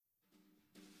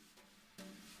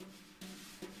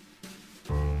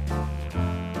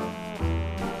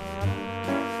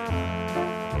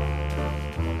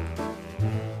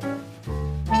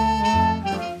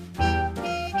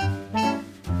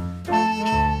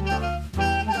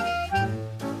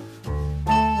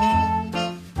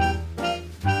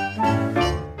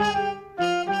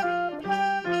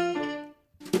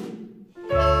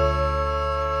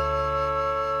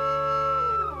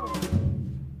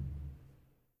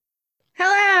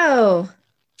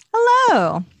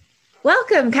Hello.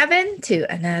 Welcome, Kevin, to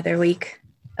another week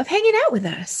of hanging out with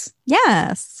us.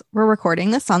 Yes, we're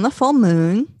recording this on the full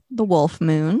moon, the wolf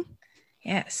moon.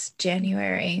 Yes,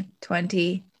 January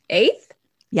 28th.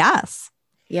 Yes.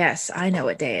 Yes, I know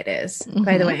what day it is.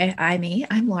 By the way,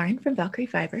 I'm Lauren from Valkyrie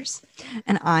Fibers.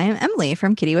 And I'm Emily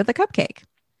from Kitty with a Cupcake.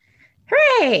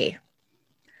 Hooray!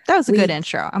 That was a good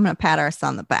intro. I'm going to pat us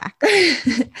on the back.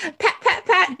 Pat, pat,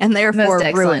 pat. And therefore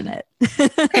ruin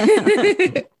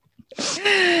it.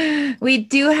 We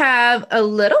do have a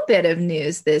little bit of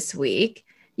news this week.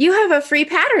 You have a free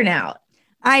pattern out.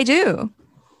 I do.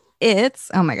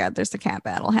 It's, oh my God, there's a cat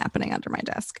battle happening under my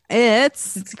desk.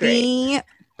 It's the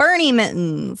Bernie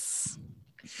mittens.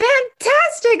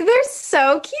 Fantastic. They're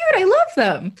so cute. I love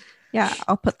them. Yeah,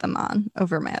 I'll put them on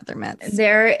over my other mitts.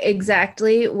 They're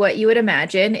exactly what you would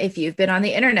imagine if you've been on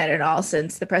the internet at all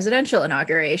since the presidential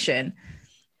inauguration.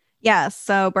 Yes.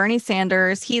 So Bernie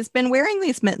Sanders, he's been wearing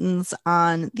these mittens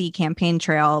on the campaign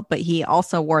trail, but he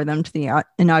also wore them to the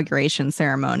inauguration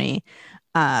ceremony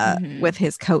with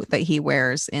his coat that he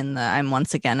wears in the I'm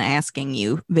Once Again Asking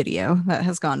You video that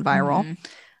has gone viral.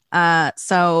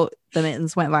 So the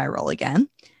mittens went viral again.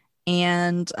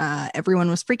 And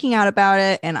everyone was freaking out about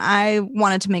it. And I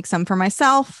wanted to make some for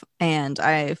myself. And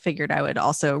I figured I would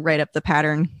also write up the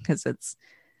pattern because it's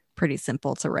pretty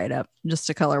simple to write up, just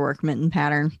a color work mitten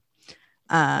pattern.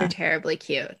 They're terribly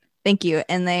cute. Thank you.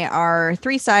 And they are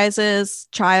 3 sizes.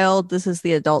 Child, this is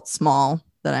the adult small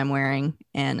that I'm wearing,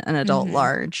 and an adult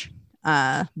large.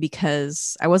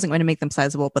 Because I wasn't going to make them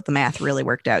sizable, but the math really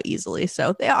worked out easily.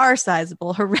 So they are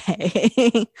sizable. Hooray.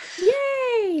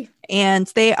 Yay. And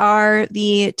they are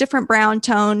the different brown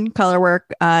tone color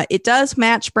work. It does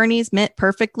match Bernie's mitt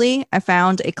perfectly. I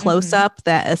found a close-up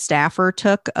that a staffer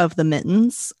took of the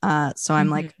mittens. So I'm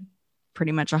like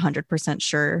pretty much 100%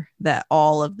 sure that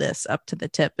all of this up to the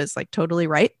tip is like totally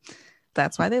right.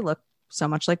 That's why they look so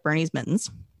much like Bernie's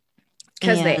mittens.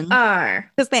 Because they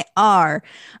are. Because they are.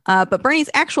 But Bernie's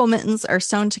actual mittens are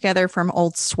sewn together from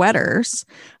old sweaters.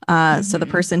 So the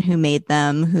person who made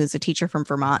them, who's a teacher from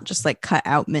Vermont, just like cut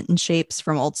out mitten shapes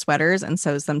from old sweaters and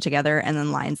sews them together and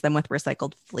then lines them with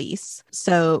recycled fleece.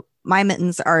 So my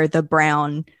mittens are the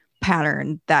brown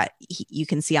pattern that you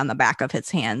can see on the back of his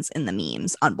hands in the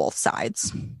memes on both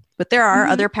sides. But there are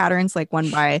other patterns, like one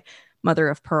by Mother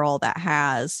of Pearl that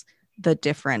has the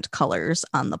different colors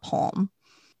on the palm.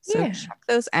 So check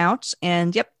those out.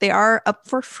 And yep, they are up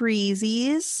for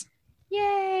freezies.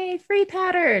 Yay, free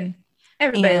pattern.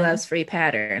 Everybody loves free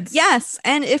patterns. Yes.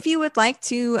 And if you would like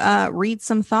to read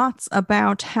some thoughts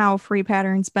about how free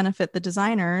patterns benefit the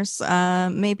designers,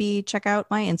 maybe check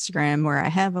out my Instagram where I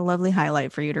have a lovely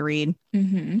highlight for you to read.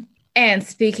 And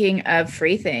speaking of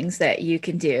free things that you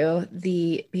can do,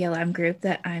 the BLM group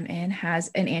that I'm in has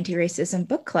an anti-racism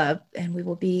book club, and we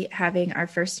will be having our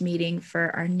first meeting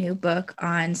for our new book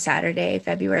on Saturday,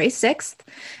 February 6th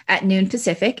at noon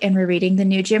Pacific, and we're reading the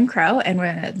new Jim Crow,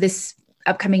 and this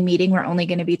upcoming meeting, we're only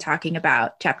going to be talking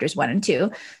about chapters 1 and 2,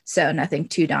 so nothing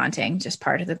too daunting, just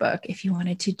part of the book. If you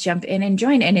wanted to jump in and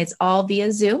join, and it's all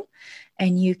via Zoom,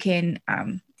 and you can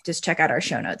just check out our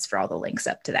show notes for all the links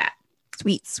up to that.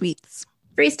 Sweets.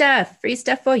 Free stuff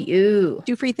for you.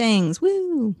 Do free things.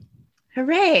 Woo.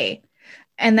 Hooray.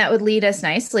 And that would lead us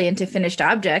nicely into finished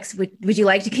objects. Would you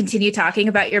like to continue talking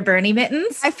about your Bernie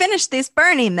mittens? I finished these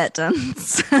Bernie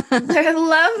mittens. They're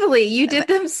lovely. You did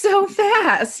them so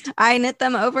fast. I knit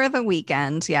them over the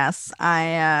weekend. Yes.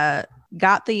 I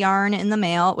got the yarn in the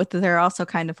mail they're also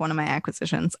kind of one of my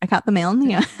acquisitions. I got the mail in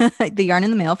the yarn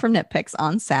in the mail from Knit Picks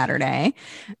on Saturday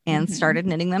and started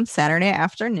knitting them Saturday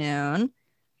afternoon.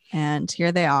 And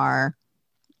here they are.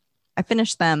 I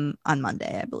finished them on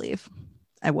Monday, I believe.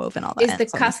 I wove in all that.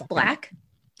 Is the cuff black?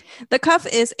 The cuff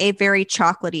is a very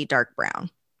chocolatey dark brown.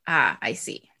 Ah, I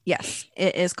see. Yes,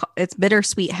 it is. It's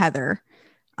Bittersweet Heather.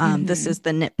 This is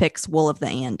the Knit Picks Wool of the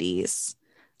Andes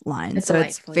line. So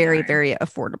it's very, very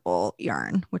affordable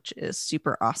yarn, which is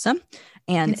super awesome.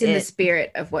 And it's in the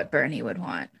spirit of what Bernie would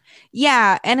want.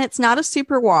 Yeah. And it's not a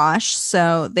super wash.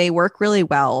 So they work really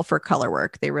well for color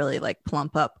work. They really like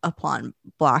plump up upon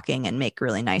blocking and make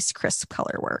really nice, crisp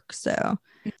color work. So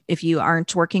if you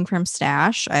aren't working from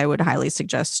stash, I would highly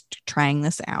suggest trying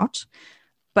this out.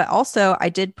 But also I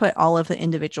did put all of the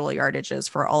individual yardages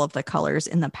for all of the colors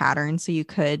in the pattern. So you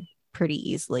could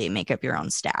pretty easily make up your own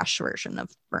stash version of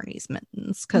Bernie's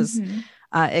mittens, because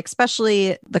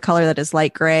especially the color that is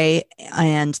light gray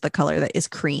and the color that is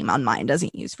cream on mine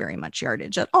doesn't use very much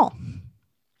yardage at all.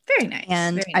 Very nice.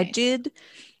 And very I nice. did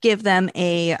give them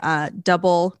a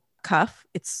double cuff.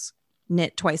 It's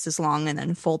knit twice as long and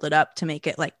then folded up to make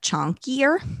it like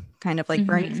chunkier kind of like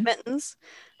Bernie's mittens.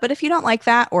 But if you don't like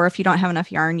that, or if you don't have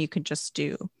enough yarn, you could just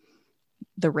do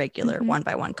the regular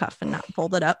 1x1 cuff and not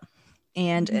fold it up.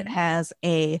 And it has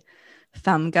a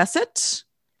thumb gusset,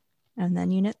 and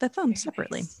then you knit the thumb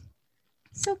separately. Nice.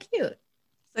 So cute.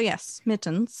 So yes,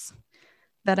 mittens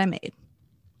that I made.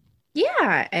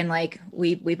 Yeah, and like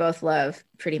we both love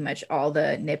pretty much all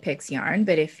the Knit Picks yarn,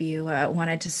 but if you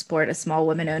wanted to support a small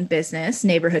women-owned business,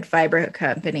 Neighborhood Fiber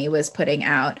Company was putting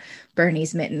out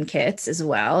Bernie's mitten kits as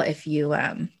well. If you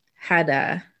had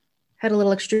a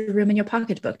little extra room in your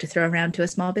pocketbook to throw around to a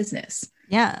small business.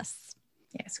 Yes,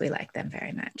 we like them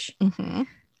very much. Mm-hmm.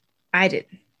 I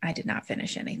did not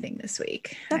finish anything this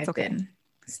week. That's I've been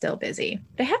still busy,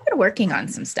 but I have been working on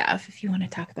some stuff. If you want to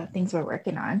talk about things we're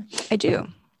working on, I do.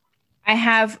 I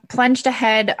have plunged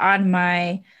ahead on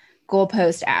my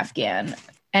goalpost Afghan,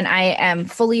 and I am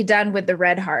fully done with the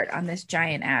red heart on this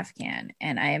giant Afghan.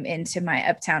 And I am into my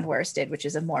Uptown Worsted, which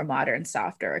is a more modern,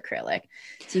 softer acrylic.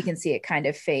 So you can see it kind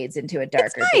of fades into a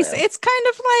darker It's nice. blue. It's kind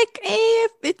of like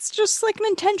it's just like an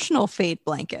intentional fade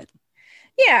blanket.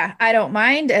 Yeah, I don't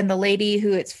mind. And the lady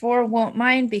who it's for won't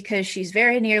mind because she's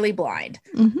very nearly blind.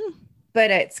 Mm-hmm. But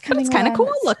it's coming. It's kind of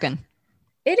cool looking.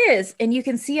 It is. And you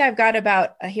can see I've got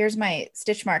about, here's my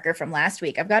stitch marker from last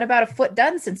week. I've got about a foot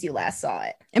done since you last saw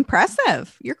it.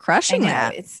 Impressive. You're crushing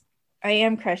that. I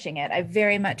am crushing it. I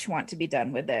very much want to be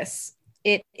done with this.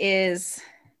 It is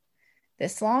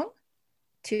this long,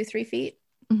 2-3 feet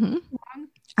long.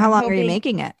 How long are you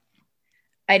making it?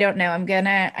 I don't know.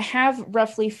 I have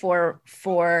roughly four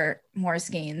more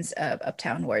skeins of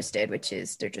Uptown Worsted,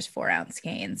 they're just 4-ounce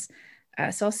skeins.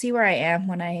 So I'll see where I am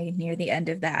when I near the end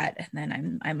of that. And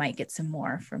then I might get some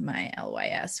more from my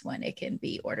LYS when it can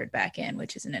be ordered back in,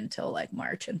 which isn't until like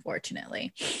March,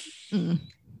 unfortunately.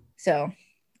 So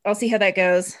I'll see how that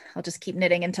goes. I'll just keep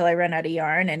knitting until I run out of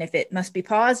yarn. And if it must be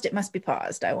paused, it must be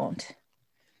paused. I won't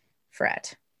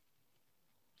fret.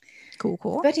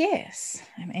 Cool. But yes,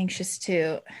 I'm anxious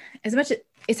to, as much as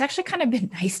it's actually kind of been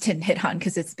nice to knit on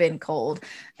because it's been cold.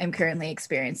 I'm currently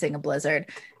experiencing a blizzard,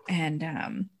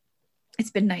 and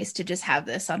it's been nice to just have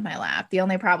this on my lap. The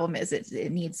only problem is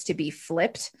it needs to be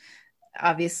flipped,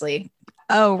 obviously.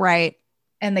 Oh, right.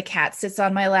 And the cat sits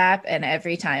on my lap, and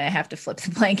every time I have to flip the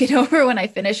blanket over when I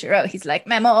finish her out, he's like,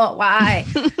 Memo, why?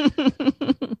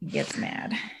 He gets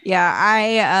mad.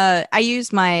 Yeah, I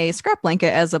use my scrap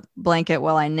blanket as a blanket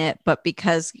while I knit, but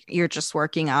because you're just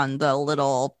working on the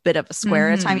little bit of a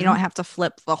square at a time, you don't have to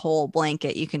flip the whole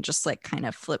blanket. You can just like kind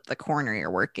of flip the corner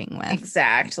you're working with.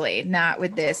 Exactly. Not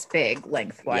with this big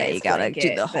lengthwise. Yeah, you gotta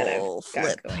do the whole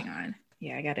flip going on.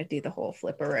 Yeah, I gotta do the whole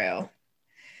flipperoo.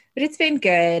 But it's been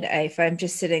good. If I'm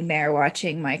just sitting there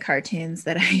watching my cartoons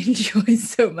that I enjoy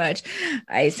so much,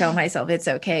 I tell myself it's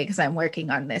okay because I'm working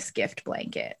on this gift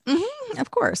blanket.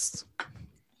 Of course.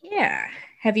 Yeah.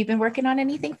 Have you been working on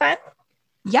anything fun?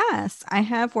 Yes, I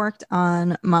have worked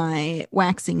on my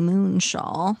waxing moon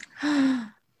shawl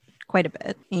quite a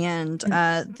bit. And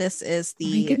this is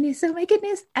the... Oh my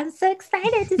goodness. I'm so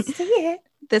excited to see it.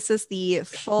 This is the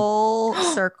full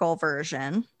circle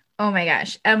version. Oh my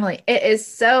gosh, Emily, it is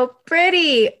so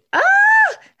pretty.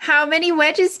 Oh, how many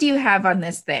wedges do you have on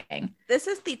this thing? This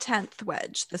is the 10th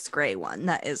wedge, this gray one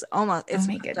that is almost, it's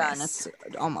done. It's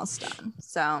almost done.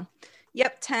 So,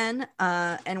 yep, 10.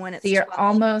 And when it's 12,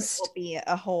 almost, it will be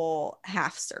a whole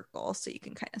half circle. So you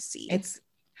can kind of see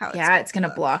how it's going to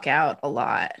block out a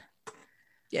lot.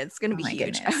 Yeah, it's going to be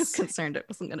huge. Goodness. I was concerned it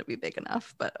wasn't going to be big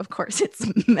enough, but of course it's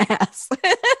mass.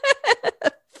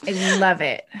 I love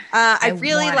it. I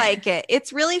really like it.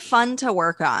 It's really fun to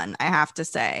work on, I have to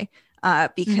say,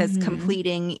 because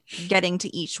getting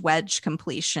to each wedge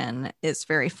completion is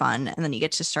very fun. And then you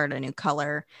get to start a new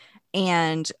color.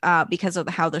 And because of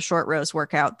how the short rows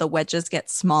work out, the wedges get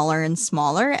smaller and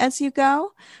smaller as you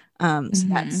go. So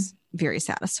that's very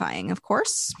satisfying, of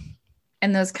course.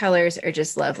 And those colors are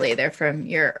just lovely. They're from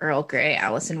your Earl Grey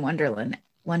Alice in Wonderland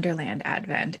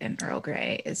Advent, and Earl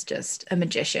Grey is just a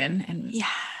magician. And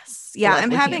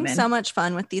I'm having so much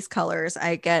fun with these colors.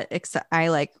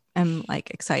 I'm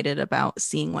excited about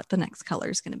seeing what the next color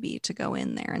is going to be to go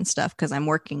in there and stuff, because I'm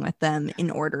working with them in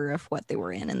order of what they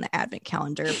were in the Advent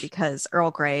calendar, because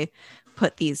Earl Grey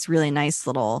put these really nice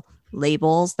little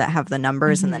labels that have the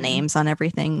numbers and the names on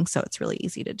everything, so it's really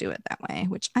easy to do it that way,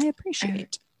 which I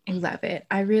appreciate. I love it.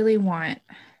 I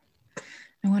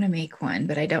want to make one,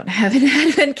 but I don't have an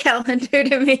Advent calendar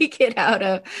to make it out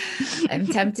of. I'm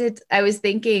tempted. I was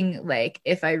thinking, like,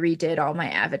 if I redid all my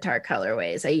avatar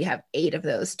colorways, I have 8 of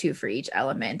those, 2 for each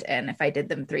element. And if I did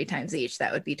them 3 times each,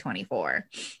 that would be 24.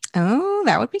 Oh,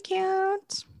 that would be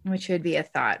cute. Which would be a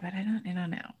thought, but I don't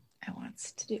know. I want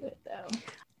to do it though.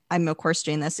 I'm of course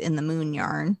doing this in the Moon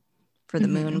yarn for the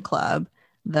Mhm. Moon Club,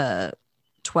 the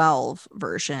 12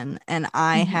 version, and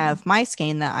I have my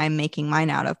skein that I'm making mine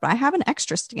out of, but I have an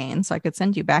extra skein, so I could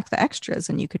send you back the extras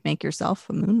and you could make yourself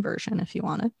a Moon version if you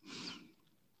wanted.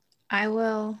 I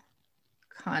will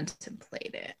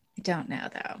contemplate it. I don't know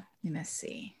though. We must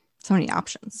see. So many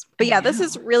options. But yeah, this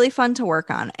is really fun to work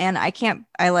on. And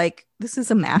this is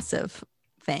a massive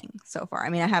thing so far. I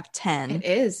mean, I have 10. It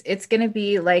is. It's going to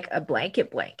be like a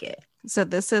blanket. So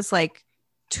this is like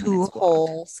 2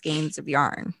 whole skeins of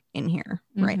yarn in here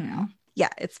right now. Yeah,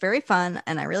 it's very fun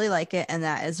and I really like it. And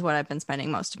that is what I've been spending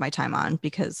most of my time on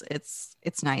because it's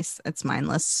nice. It's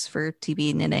mindless for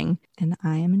TV knitting and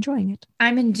I am enjoying it.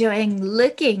 I'm enjoying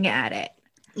looking at it.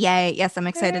 Yay. Yes, I'm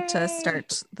excited to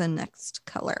start the next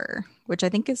color, which I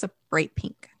think is a bright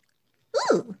pink.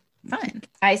 Ooh, fun.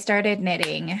 I started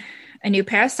knitting a new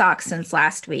pair of socks since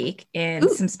last week in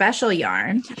some special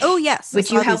yarn. Oh, yes.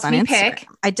 Which you helped me pick.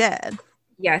 I did.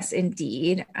 Yes,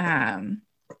 indeed.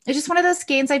 It's just one of those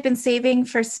skeins I've been saving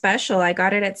for special. I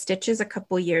got it at Stitches a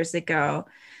couple years ago,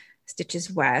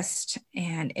 Stitches West,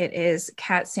 and it is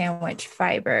cat sandwich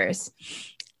fibers.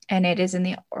 And it is in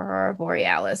the Aurora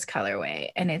Borealis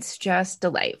colorway, and it's just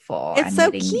delightful. It's so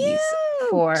cute. These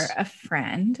for a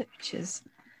friend, which is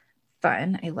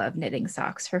fun. I love knitting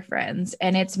socks for friends,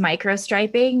 and it's micro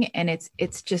striping, and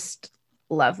it's just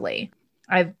lovely.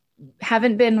 I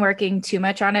haven't been working too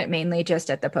much on it, mainly just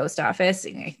at the post office.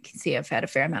 I can see I've had a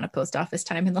fair amount of post office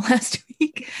time in the last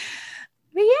week,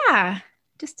 but yeah.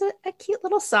 Just a cute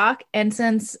little sock. And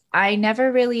since I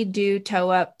never really do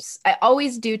toe ups, I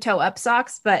always do toe up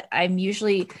socks, but I'm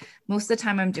usually, most of the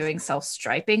time I'm doing self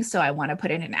striping. So I want to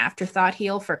put in an afterthought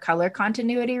heel for color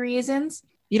continuity reasons.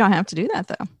 You don't have to do that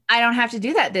though. I don't have to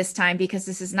do that this time because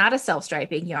this is not a self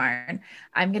striping yarn.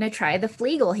 I'm going to try the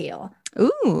Flegel heel.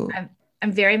 Ooh.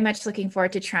 I'm very much looking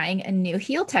forward to trying a new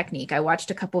heel technique. I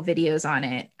watched a couple videos on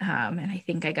it. And I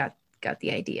think I got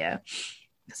the idea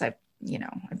because I've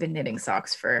been knitting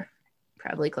socks for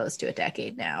probably close to a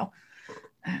decade now.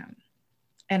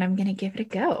 And I'm going to give it a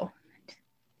go.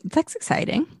 That's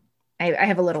exciting. I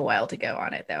have a little while to go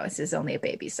on it, though. This is only a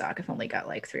baby sock. I've only got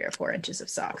like 3 or 4 inches of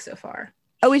sock so far.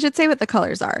 Oh, we should say what the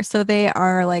colors are. So they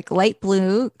are like light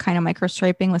blue, kind of micro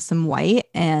striping with some white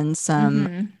and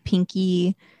some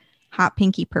pinky, hot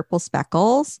pinky purple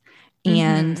speckles.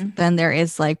 And then there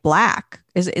is like black.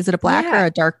 Is it a black or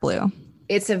a dark blue?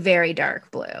 It's a very dark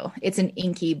blue. It's an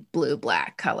inky blue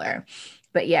black color.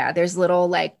 But yeah, there's little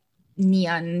like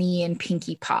neon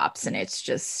pinky pops and it's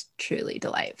just truly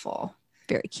delightful.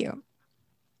 Very cute.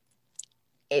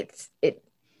 It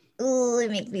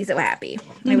makes me so happy.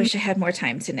 I wish I had more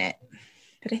time to knit.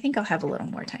 But I think I'll have a little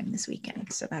more time this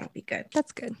weekend, so that'll be good.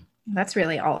 That's good. That's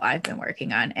really all I've been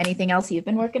working on. Anything else you've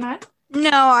been working on? No,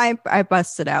 I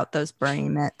busted out those Bernie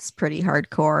mitts pretty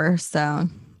hardcore, so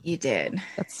you did.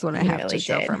 That's what I have to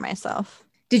show for myself.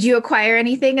 Did you acquire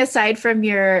anything aside from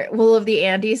your Wool of the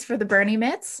Andes for the Bernie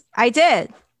mitts? I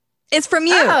did. It's from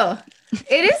you. Oh,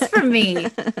 it is from me.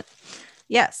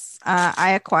 Yes.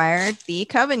 I acquired the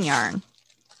Coven yarn.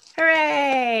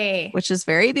 Hooray. Which is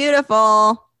very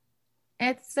beautiful.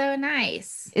 It's so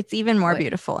nice. It's even more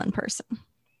beautiful in person.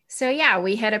 So yeah,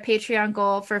 we had a Patreon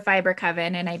goal for Fiber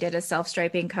Coven and I did a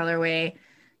self-striping colorway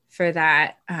for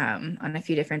that on a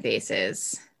few different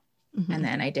bases. And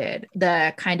then I did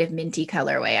the kind of minty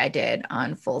colorway I did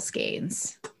on full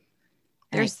skeins.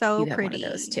 They're so pretty. One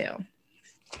of those too.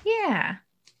 Yeah.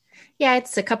 Yeah,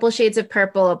 it's a couple shades of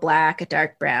purple, a black, a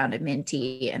dark brown, a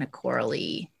minty, and a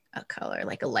corally color,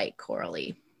 like a light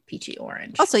corally, peachy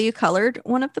orange. Also, you colored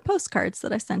one of the postcards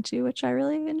that I sent you, which I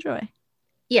really enjoy.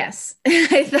 Yes.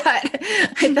 I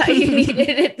thought you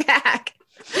needed it back.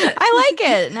 I like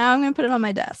it. Now I'm going to put it on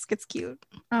my desk. It's cute.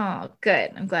 Oh,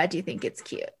 good. I'm glad you think it's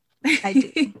cute. I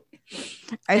do.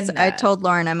 I told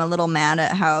Lauren I'm a little mad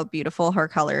at how beautiful her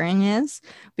coloring is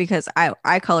because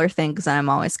I color things and I'm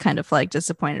always kind of like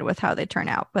disappointed with how they turn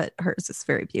out, but hers is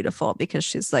very beautiful because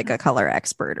she's like a color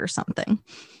expert or something.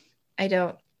 I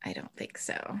don't think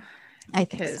so. I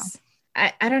think so.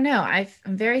 I don't know. I'm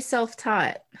very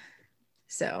self-taught.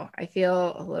 So I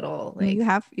feel a little like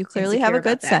you clearly have a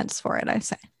good sense for it, I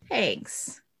say.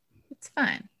 Thanks. It's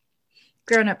fun.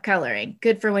 Grown-up coloring.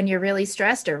 Good for when you're really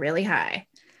stressed or really high.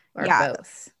 Or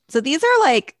both. So these are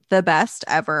like the best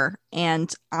ever.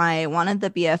 And I wanted the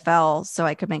BFL so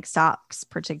I could make socks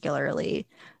particularly.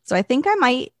 So I think I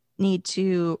might need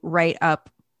to write up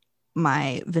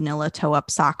my vanilla toe up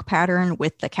sock pattern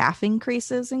with the calfing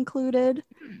creases included.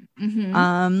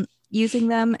 Using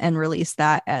them and release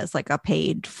that as like a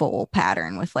paid full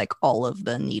pattern with like all of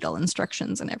the needle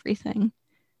instructions and everything.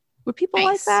 Would people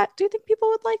like Nice. that? Do you think people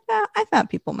would like that? I thought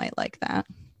people might like that.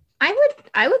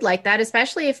 I would like that,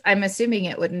 especially if I'm assuming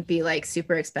it wouldn't be like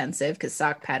super expensive because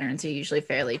sock patterns are usually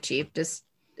fairly cheap, just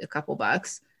a couple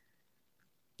bucks.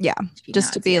 Yeah, She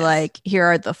just to nods, be yes. like, here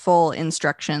are the full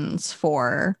instructions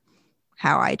for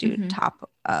how I do Mhm. top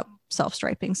up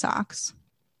self-striping socks.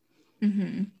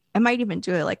 Mhm. I might even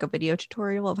do like a video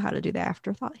tutorial of how to do the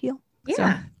afterthought heel. So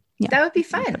Yeah, yeah, that would be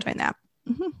I'm fun. doing that.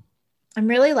 Mhm. I'm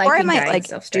really Or I liking might dying like do a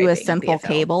self-striping on simple BFL.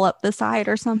 cable up the side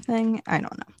or something. I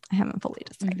don't know. I haven't fully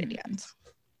decided Mhm. yet.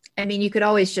 I mean, you could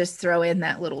always just throw in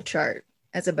that little chart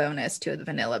as a bonus to the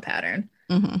vanilla pattern.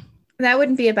 Hmm. That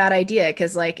wouldn't be a bad idea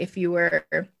because, like, if you were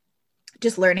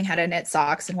just learning how to knit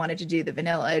socks and wanted to do the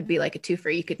vanilla, it'd be like a two for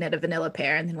you could knit a vanilla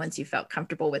pair, and then once you felt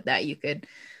comfortable with that, you could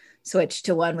switch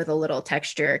to one with a little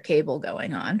texture cable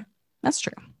going on. That's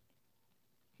true.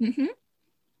 Mm-hmm.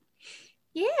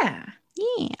 Yeah.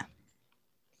 Yeah,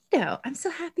 So I'm so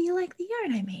happy you like the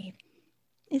yarn I made.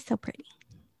 it's so pretty.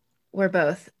 We're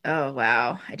both, oh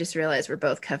wow. I just realized we're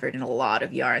both covered in a lot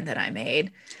of yarn that I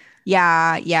made.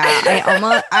 Yeah.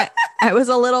 I was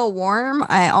a little warm.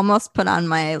 I almost put on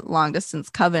my long distance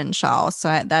coven shawl.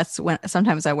 So that's when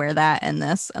sometimes I wear that and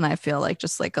this, and I feel like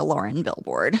just like a Lauren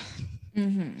billboard.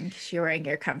 Mm-hmm. You're wearing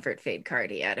your comfort fade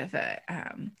cardi out of a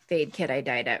fade kit I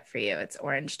dyed up for you. It's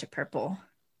orange to purple,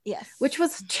 Yes. which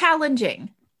was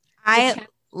challenging. I challenging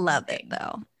love it thing.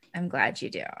 though. I'm glad you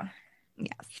do.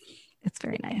 Yes. It's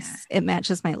very Yeah. nice. It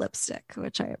matches my lipstick,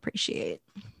 which I appreciate.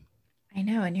 I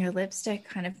know, and your lipstick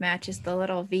kind of matches the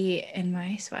little V in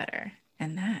my sweater.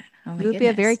 And that, oh my It would be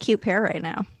a very goodness. cute pair right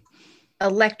now.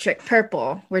 Electric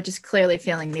purple. We're just clearly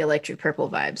feeling the electric purple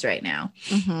vibes right now.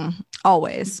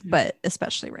 Always, Mhm. but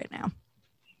especially right now.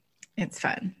 It's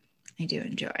fun. I do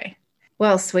enjoy.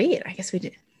 Well, sweet. I guess we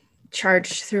did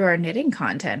charge through our knitting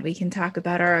content. We can talk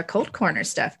about our occult corner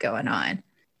stuff going on.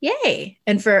 Yay.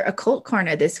 And for occult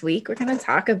corner this week, we're going to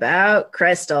talk about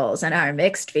crystals and our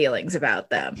mixed feelings about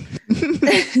them.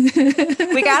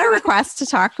 We got a request to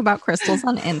talk about crystals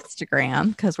on Instagram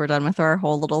because we're done with our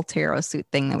whole little tarot suit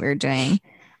thing that we were doing.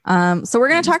 So we're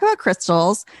going to talk about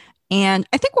crystals. And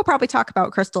I think we'll probably talk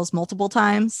about crystals multiple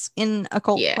times in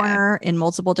Occult Corner in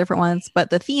multiple different ones. But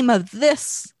the theme of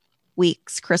this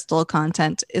week's crystal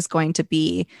content is going to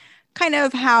be kind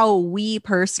of how we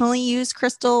personally use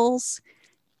crystals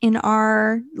in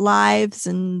our lives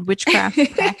and witchcraft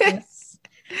practice.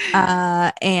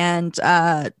 And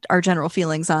our general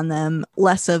feelings on them,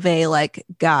 less of a like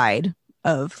guide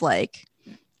of like,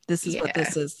 this is what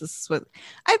this is. This is what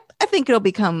I think it'll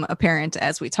become apparent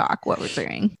as we talk what we're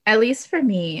doing. At least for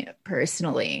me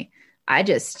personally, I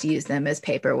just use them as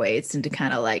paperweights and to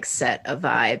kind of like set a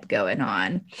vibe going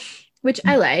on, which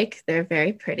I like. They're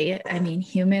very pretty. I mean,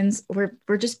 humans, we're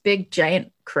just big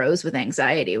giant crows with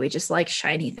anxiety. We just like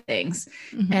shiny things.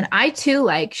 Mhm. And I too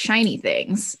like shiny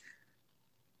things.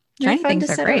 They're Shiny fun things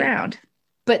to are set great. around.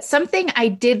 But something I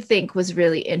did think was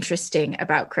really interesting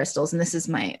about crystals, and this is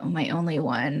my only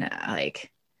one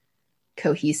like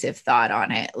cohesive thought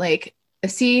on it. Like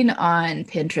I've seen on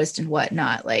Pinterest and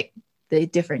whatnot, like the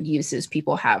different uses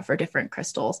people have for different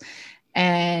crystals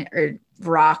and or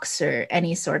rocks or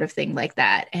any sort of thing like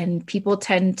that. And people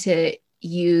tend to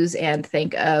use and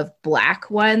think of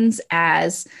black ones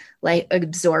as like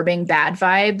absorbing bad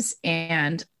vibes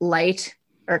and light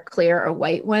or clear or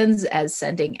white ones as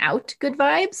sending out good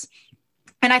vibes.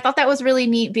 And I thought that was really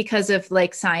neat because of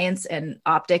like science and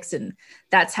optics, and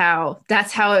that's how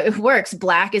it works.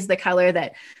 Black is the color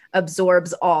that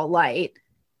absorbs all light,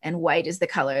 and white is the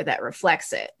color that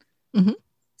reflects it. Mhm.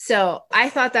 So I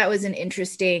thought that was an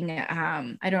interesting,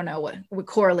 I don't know what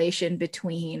correlation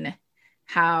between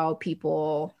how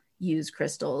people use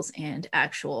crystals and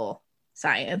actual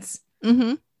science.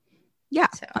 Mm-hmm. Yeah,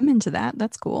 So I'm into that.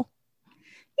 That's cool.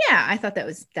 yeah, I thought that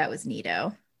was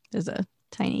neato. There's a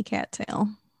tiny cat tail.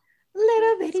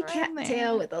 Little bitty cat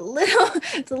tail with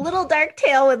it's a little dark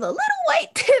tail with a little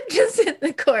white tip just in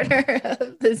the corner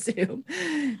of the zoom.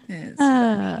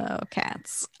 Oh,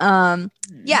 cats.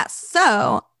 Yes.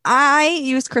 So I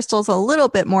use crystals a little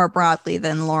bit more broadly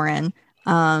than Lauren.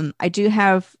 I do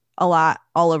have a lot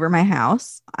all over my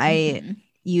house. I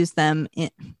use them in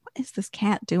what is this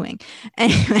cat doing?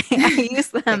 Anyway, I use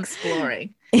them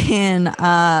exploring in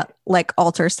like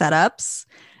altar setups.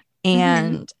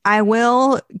 And I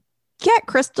will get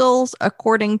crystals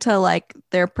according to like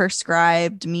their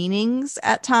prescribed meanings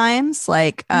at times.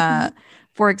 Like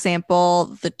for example,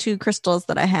 the two crystals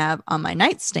that I have on my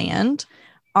nightstand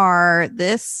are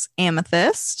this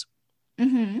amethyst,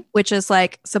 which is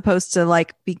like supposed to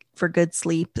like be for good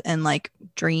sleep and like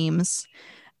dreams.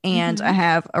 And I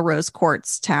have a rose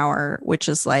quartz tower, which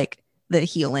is like the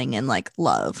healing and like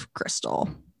love crystal,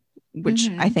 which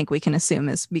I think we can assume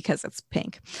is because it's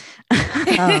pink.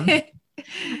 But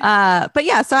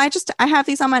yeah, so I have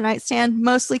these on my nightstand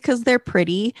mostly because they're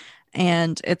pretty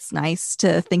and it's nice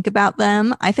to think about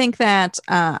them. I think that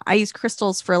I use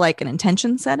crystals for like an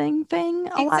intention setting thing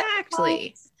a lot.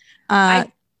 Exactly.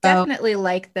 I definitely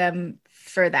like them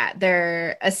for that.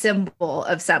 They're a symbol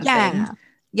of something.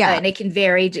 Yeah. And it can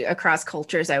vary across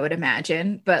cultures, I would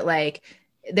imagine. But like,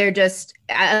 they're just,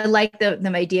 I like the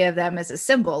idea of them as a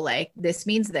symbol. Like, this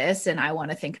means this, and I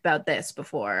want to think about this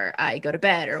before I go to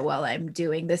bed or while I'm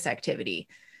doing this activity.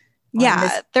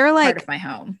 Yeah. They're like part of my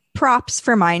home. Props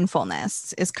for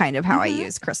mindfulness is kind of how I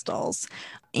use crystals.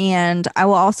 And I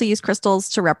will also use crystals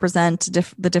to represent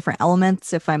the different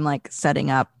elements if I'm like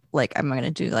setting up, like I'm going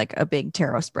to do like a big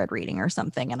tarot spread reading or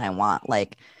something, and I want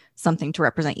like something to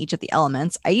represent each of the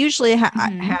elements. I usually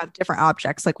have different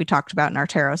objects like we talked about in our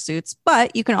tarot suits,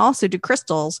 but you can also do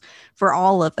crystals for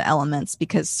all of the elements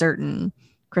because certain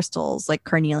crystals like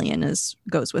carnelian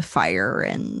goes with fire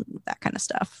and that kind of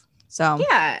stuff. So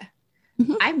yeah,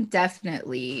 I'm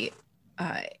definitely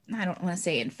I don't want to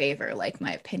say in favor, like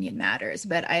my opinion matters,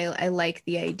 but I like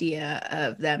the idea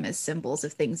of them as symbols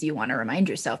of things you want to remind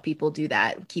yourself. People do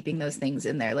that, keeping those things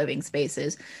in their living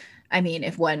spaces. I mean,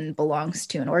 if one belongs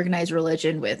to an organized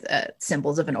religion with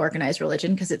symbols of an organized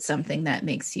religion, because it's something that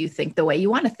makes you think the way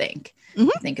you want to think,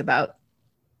 think about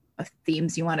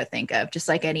themes you want to think of, just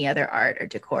like any other art or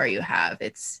decor you have.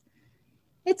 It's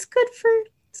good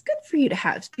for you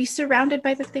to be surrounded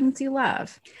by the things you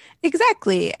love.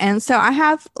 Exactly. And so I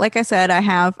have, like I said, I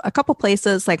have a couple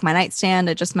places like my nightstand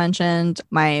I just mentioned.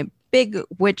 My big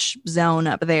witch zone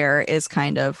up there is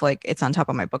kind of like, it's on top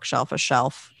of my bookshelf, a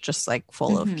shelf just like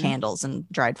full of candles and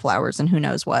dried flowers and who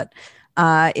knows what,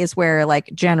 is where like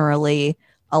generally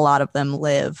a lot of them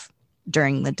live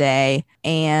during the day.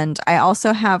 And I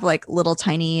also have like little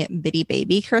tiny bitty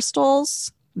baby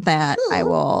crystals that I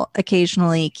will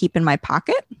occasionally keep in my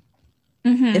pocket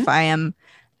if I am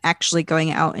actually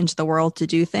going out into the world to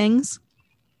do things.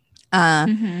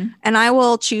 And I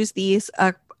will choose these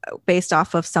based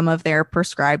off of some of their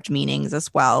prescribed meanings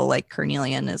as well. Like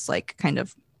carnelian is like kind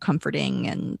of comforting,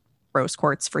 and rose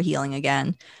quartz for healing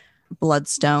again.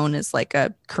 Bloodstone is like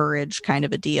a courage kind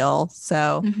of a deal.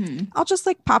 So I'll just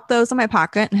like pop those in my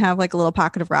pocket and have like a little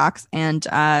pocket of rocks. And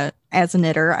as a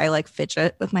knitter, I like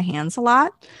fidget with my hands a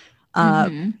lot.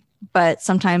 But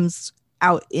sometimes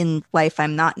out in life,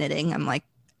 I'm not knitting. I'm like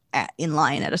in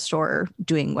line at a store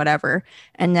doing whatever.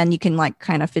 And then you can like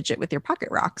kind of fidget with your pocket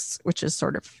rocks, which is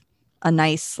sort of a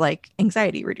nice like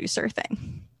anxiety reducer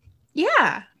thing.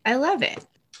 Yeah, I love it.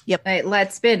 Yep.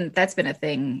 That's been a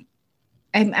thing.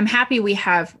 I'm happy we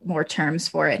have more terms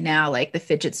for it now, like the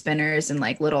fidget spinners and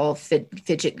like little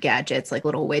fidget gadgets, like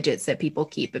little widgets that people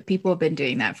keep. But people have been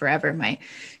doing that forever. My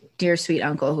dear sweet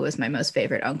uncle, who was my most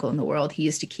favorite uncle in the world, he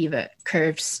used to keep a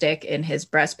curved stick in his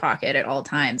breast pocket at all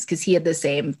times because he had the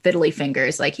same fiddly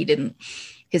fingers. Like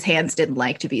his hands didn't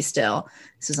like to be still.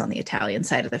 This is on the Italian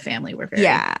side of the family. We're very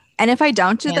And if I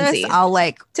don't do this, I'll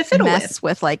like to mess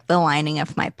with like the lining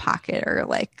of my pocket or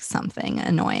like something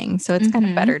annoying. So it's kind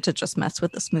of better to just mess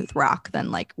with a smooth rock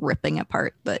than like ripping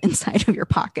apart the inside of your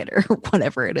pocket or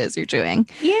whatever it is you're doing.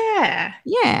 Yeah.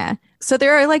 Yeah. So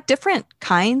there are like different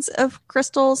kinds of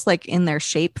crystals like in their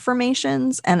shape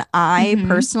formations. And I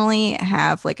personally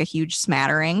have like a huge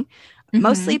smattering,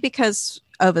 mostly because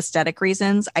of aesthetic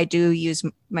reasons. I do use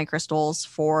my crystals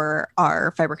for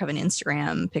our Fiber Coven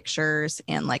Instagram pictures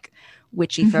and like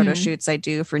witchy photo shoots I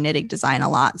do for knitting design a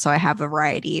lot. So I have a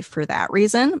variety for that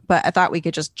reason. But I thought we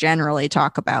could just generally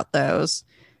talk about those.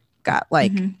 Got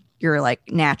like your like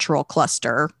natural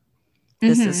cluster.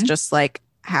 This is just like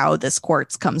how this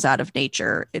quartz comes out of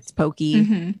nature. It's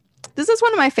pokey. This is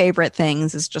one of my favorite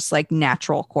things is just like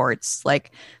natural quartz.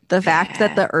 Like the fact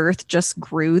that the earth just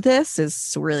grew this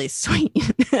is really sweet.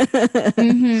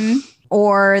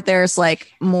 Or there's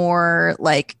like more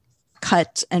like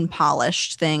cut and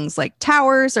polished things like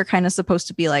towers are kind of supposed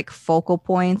to be like focal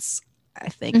points. I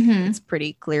think it's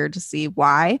pretty clear to see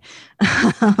why.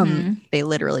 They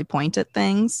literally point at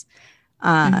things.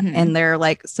 And they're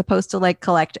like supposed to like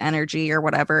collect energy or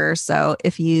whatever. So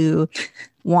if you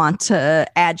want to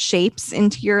add shapes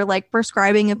into your like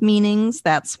prescribing of meanings,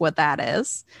 that's what that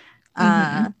is.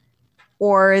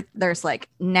 Or there's like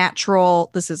natural,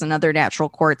 this is another natural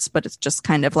quartz, but it's just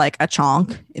kind of like a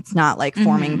chonk. It's not like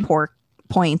forming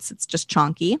points. It's just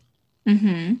chonky.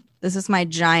 This is my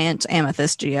giant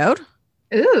amethyst geode.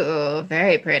 Ooh,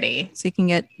 very pretty. So you can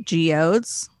get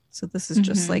geodes. So this is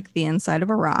just like the inside of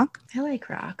a rock. I like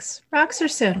rocks. Rocks are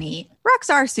so neat. Rocks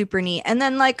are super neat. And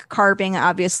then like carving,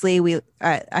 obviously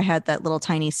I had that little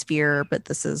tiny sphere, but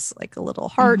this is like a little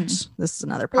heart. This is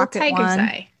another pocket little tiger's one.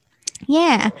 eye.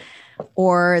 Yeah.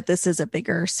 Or this is a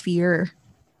bigger sphere.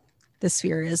 The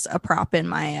sphere is a prop in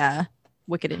my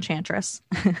Wicked Enchantress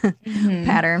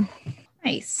pattern.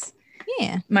 Nice.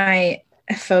 Yeah. My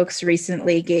folks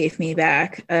recently gave me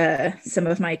back some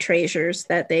of my treasures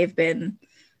that they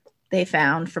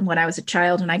found from when I was a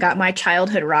child, and I got my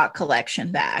childhood rock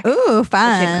collection back. Ooh,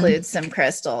 fun. Which includes some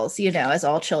crystals. You know, as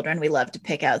all children, we love to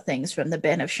pick out things from the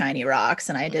bin of shiny rocks,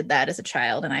 and I did that as a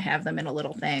child, and I have them in a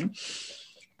little thing.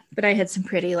 But I had some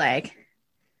pretty like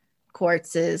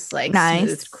quartzes, like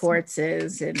smooth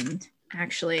quartzes, and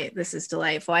actually this is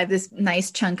delightful. I have this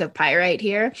nice chunk of pyrite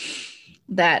here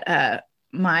that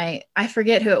I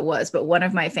forget who it was, but one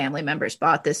of my family members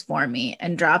bought this for me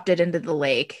and dropped it into the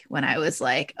lake when I was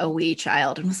like a wee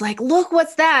child and was like, look,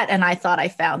 what's that? And I thought I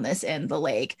found this in the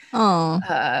lake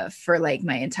for like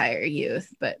my entire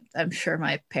youth, but I'm sure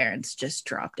my parents just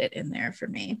dropped it in there for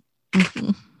me.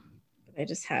 I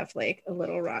just have like a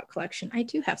little rock collection. I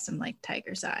do have some like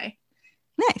tiger's eye.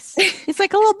 Nice. It's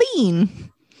like a little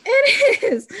bean. It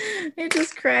is. It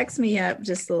just cracks me up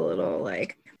just a little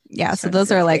like. Yeah, so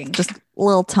those are like just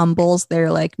little tumbles.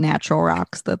 They're like natural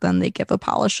rocks that then they give a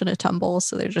polish and a tumble.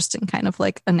 So they're just in kind of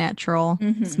like a natural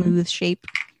smooth shape.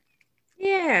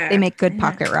 Yeah. They make good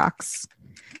pocket rocks.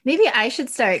 Maybe I should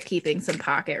start keeping some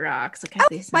pocket rocks.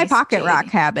 Like my pocket rock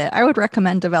habit. I would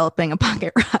recommend developing a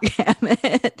pocket rock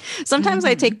habit. Sometimes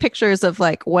I take pictures of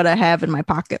like what I have in my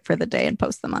pocket for the day and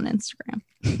post them on Instagram.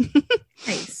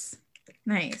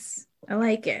 Nice. I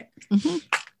like it.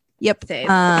 Yep.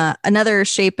 Another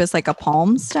shape is like a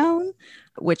palm stone,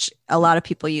 which a lot of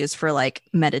people use for like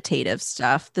meditative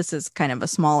stuff. This is kind of a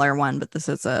smaller one, but this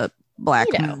is a black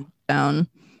stone.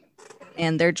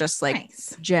 And they're just like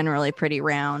generally pretty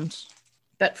round.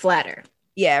 But flatter.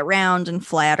 Yeah, round and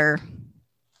flatter.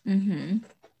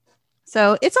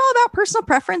 So it's all about personal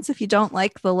preference. If you don't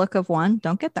like the look of one,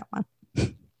 don't get that one.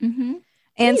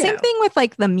 And same thing with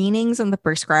like the meanings and the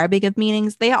prescribing of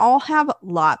meanings. They all have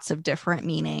lots of different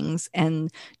meanings,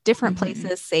 and different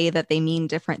places say that they mean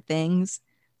different things.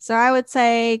 So I would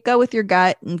say go with your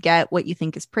gut and get what you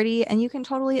think is pretty, and you can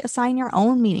totally assign your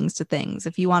own meanings to things.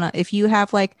 If you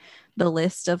have like the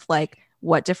list of like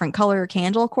what different color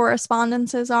candle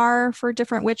correspondences are for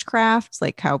different witchcrafts,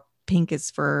 like how pink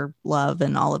is for love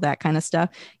and all of that kind of stuff,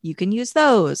 you can use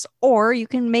those. Or you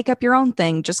can make up your own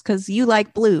thing just because you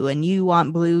like blue and you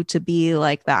want blue to be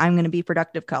like the I'm going to be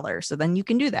productive color. So then you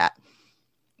can do that.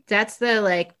 That's the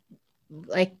like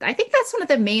I think that's one of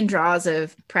the main draws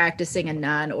of practicing a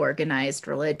non-organized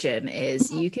religion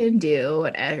is you can do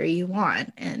whatever you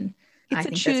want. And it's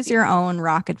a choose your own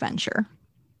rock adventure.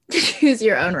 Choose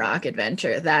your own rock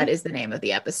adventure. That is the name of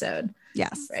the episode.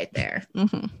 Yes. Right there.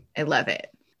 I love it.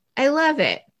 I love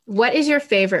it. What is your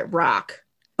favorite rock?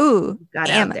 Ooh,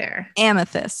 out there?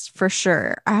 Amethyst for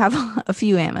sure. I have a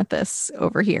few amethysts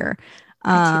over here.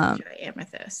 I do enjoy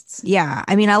amethysts. Yeah,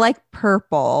 I mean, I like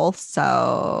purple,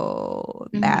 so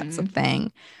that's a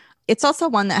thing. It's also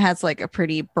one that has like a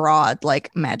pretty broad,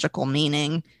 like magical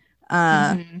meaning.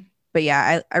 But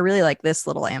yeah, I really like this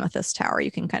little amethyst tower. You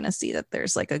can kind of see that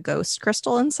there's like a ghost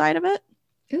crystal inside of it.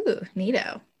 Ooh,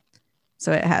 neato.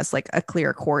 So it has like a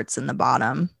clear quartz in the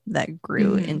bottom that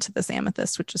grew into this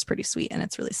amethyst, which is pretty sweet, and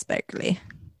it's really sparkly.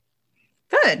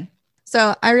 Fun.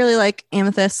 So I really like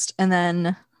amethyst, and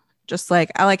then just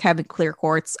like I like having clear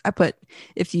quartz.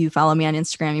 If you follow me on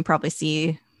Instagram, you probably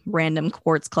see random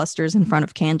quartz clusters in front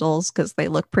of candles because they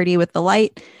look pretty with the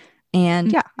light.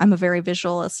 And yeah, I'm a very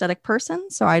visual aesthetic person,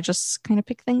 so I just kind of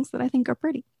pick things that I think are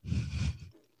pretty.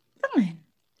 Fun.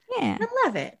 Yeah. I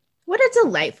love it. What a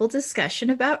delightful discussion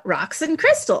about rocks and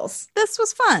crystals. This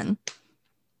was fun.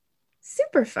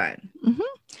 Super fun.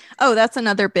 Oh, that's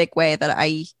another big way that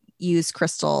I use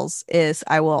crystals is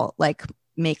I will like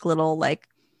make little like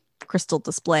crystal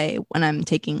display when I'm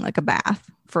taking like a bath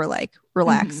for like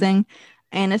relaxing.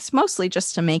 And it's mostly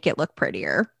just to make it look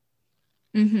prettier.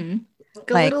 A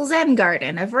little Zen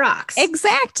garden of rocks.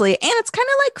 Exactly. And it's kind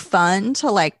of like fun to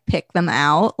like pick them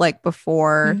out like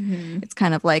before. It's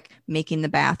kind of like making the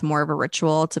bath more of a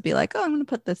ritual to be like, oh, I'm going to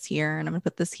put this here and I'm going to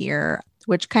put this here,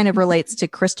 which kind of relates to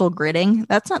crystal gridding.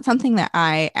 That's not something that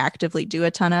I actively do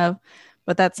a ton of,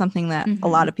 but that's something that a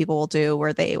lot of people will do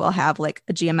where they will have like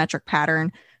a geometric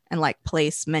pattern and like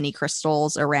place many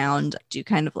crystals around, do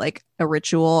kind of like a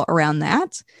ritual around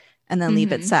that and then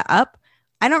leave it set up.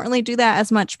 I don't really do that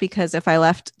as much because if I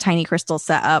left tiny crystals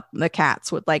set up, the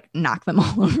cats would like knock them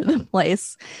all over the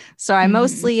place. So I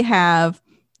mostly have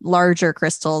larger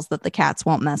crystals that the cats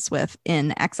won't mess with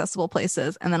in accessible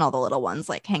places. And then all the little ones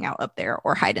like hang out up there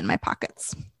or hide in my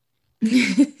pockets.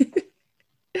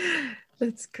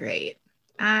 That's great.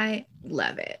 I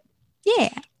love it.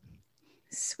 Yeah.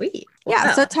 Sweet.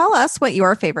 Yeah. So tell us what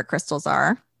your favorite crystals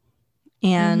are.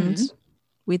 And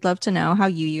we'd love to know how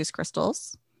you use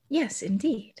crystals. Yes,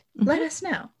 indeed. Let us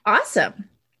know. Awesome.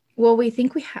 Well, I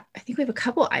think we have a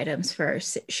couple items for our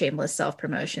shameless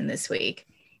self-promotion this week.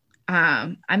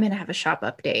 I'm going to have a shop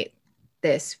update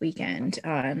this weekend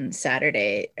on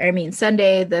Sunday, the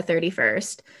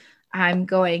 31st. I'm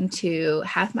going to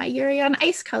have my Yuri on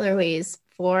Ice colorways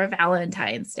for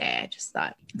Valentine's Day. I just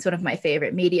thought it's one of my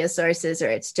favorite media sources, or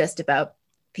it's just about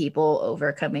people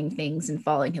overcoming things and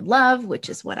falling in love, which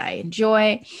is what I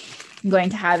enjoy. I'm going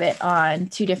to have it on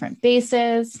 2 different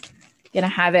bases. Going to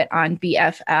have it on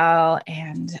BFL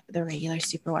and the regular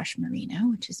Superwash Merino,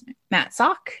 which is matte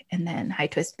sock, and then High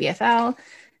Twist BFL.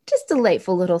 Just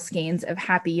delightful little skeins of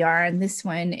happy yarn. This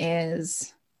one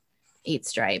is 8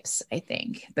 stripes, I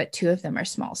think, but 2 of them are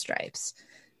small stripes.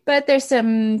 But there's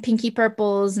some pinky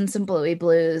purples and some bluey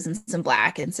blues and some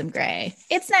black and some gray.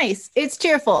 It's nice. It's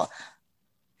cheerful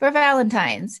for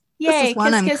Valentine's. Yay! This is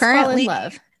one I'm currently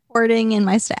hoarding in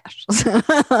my stash.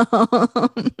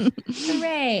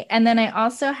 Hooray! And then I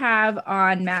also have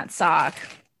on matte sock.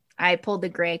 I pulled the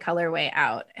gray colorway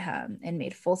out and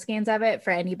made full skeins of it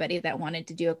for anybody that wanted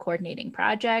to do a coordinating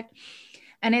project.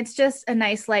 And it's just a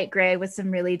nice light gray with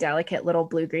some really delicate little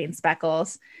blue-green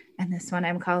speckles. And this one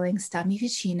I'm calling Sta mi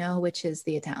vicino, which is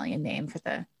the Italian name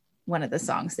for one of the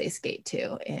songs they skate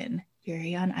to in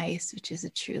Yuri on Ice, which is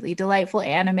a truly delightful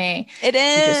anime. It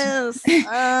is.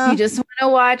 You just want to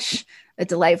watch a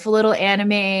delightful little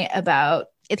anime about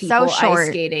people so short. Ice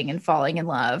skating and falling in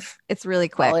love. It's really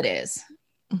quick. All it is.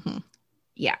 Mm-hmm.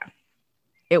 Yeah.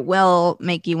 It will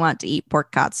make you want to eat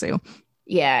pork katsu.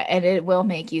 Yeah, and it will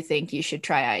make you think you should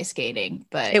try ice skating,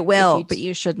 but it will, but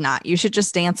you should not. You should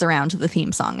just dance around to the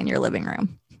theme song in your living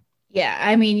room. Yeah,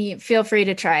 I mean, you feel free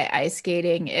to try ice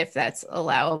skating if that's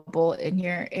allowable in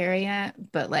your area,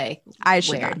 but like I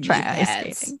should not try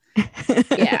ice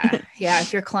skating. yeah,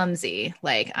 if you're clumsy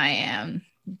like I am,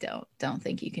 don't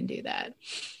think you can do that.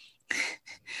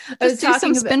 Just do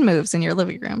some spin moves in your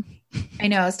living room. I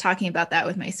know. I was talking about that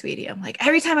with my sweetie. I'm like,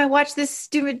 every time I watch this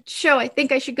stupid show, I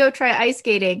think I should go try ice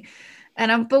skating.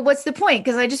 But what's the point?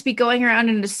 Because I just be going around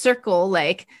in a circle.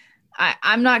 Like,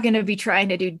 I'm not going to be trying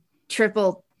to do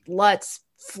triple lutz,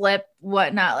 flip,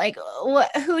 whatnot. Like,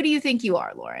 who do you think you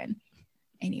are, Lauren?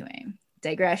 Anyway,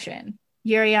 digression.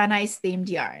 Yuri on Ice themed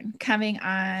yarn coming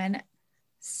on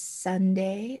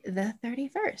Sunday the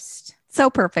 31st. So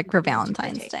perfect for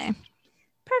Valentine's Day.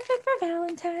 Perfect for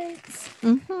Valentine's.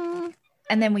 Mm-hmm.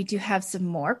 And then we do have some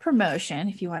more promotion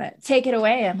if you want to take it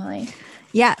away, Emily.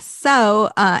 Yes. So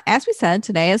as we said,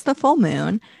 today is the full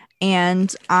moon,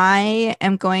 and I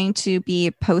am going to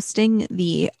be posting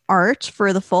the art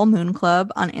for the Full Moon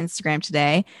Club on Instagram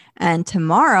today. And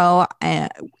tomorrow,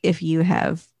 if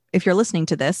you're listening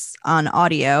to this on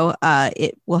audio,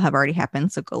 it will have already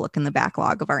happened. So go look in the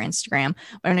backlog of our Instagram.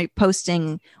 We're going to be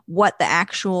posting what the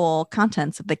actual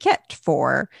contents of the kit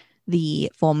for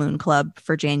the Full Moon Club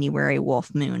for January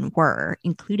Wolf Moon were,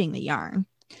 including the yarn.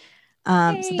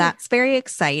 So that's very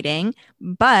exciting.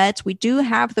 But we do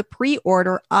have the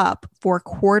pre-order up for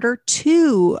quarter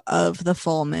 2 of the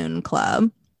Full Moon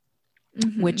Club,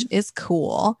 which is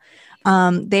cool.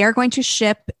 They are going to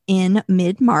ship in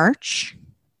mid-March.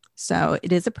 So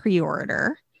it is a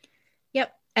pre-order.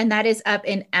 Yep. And that is up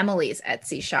in Emily's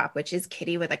Etsy shop, which is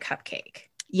Kitty with a Cupcake.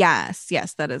 Yes.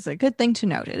 That is a good thing to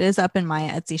note. It is up in my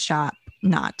Etsy shop,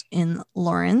 not in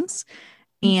Lauren's.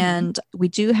 And we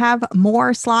do have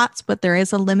more slots, but there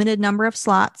is a limited number of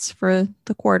slots for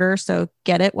the quarter. So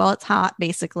get it while it's hot,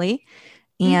 basically.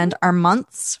 And our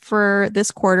months for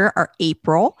this quarter are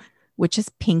April, which is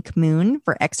Pink Moon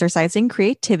for exercising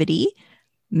creativity.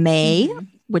 May,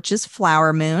 which is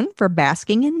Flower Moon for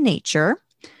basking in nature.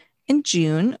 In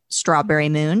June, Strawberry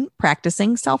Moon,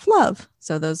 practicing self-love.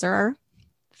 So those are our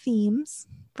themes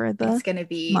for the It's going to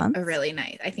be months. a really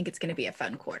nice, I think it's going to be a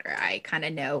fun quarter. I kind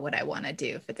of know what I want to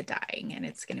do for the dyeing, and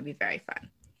it's going to be very fun.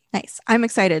 Nice. I'm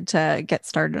excited to get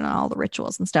started on all the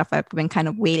rituals and stuff. I've been kind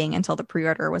of waiting until the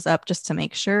pre-order was up just to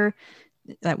make sure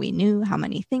that we knew how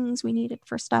many things we needed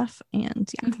for stuff.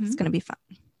 And yeah, it's going to be fun.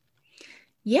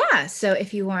 Yeah. So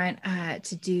if you want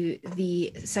to do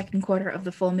the second quarter of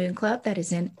the Full Moon Club, that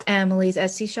is in Emily's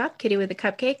Etsy shop, Kitty with a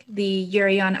Cupcake. The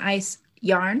Yuri on Ice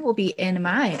yarn will be in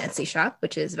my Etsy shop,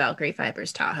 which is Valkyrie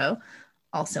Fibers Tahoe,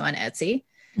 also on Etsy.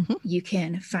 You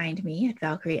can find me at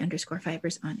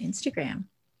Valkyrie_Fibers on Instagram.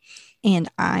 And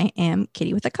I am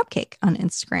Kitty with a Cupcake on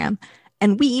Instagram.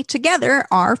 And we together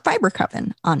are Fiber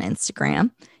Coven on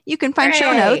Instagram. You can find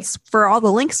show notes for all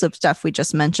the links of stuff we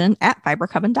just mentioned at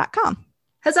fibercoven.com.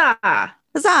 Huzzah!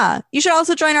 Huzzah! You should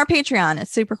also join our Patreon.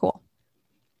 It's super cool.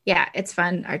 Yeah, it's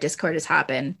fun. Our Discord is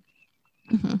hopping.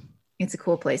 Mm-hmm. It's a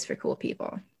cool place for cool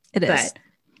people. It is. But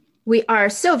we are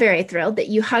so very thrilled that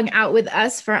you hung out with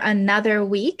us for another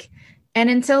week. And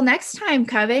until next time,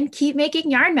 Coven, keep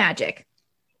making yarn magic.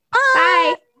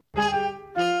 Bye. Bye.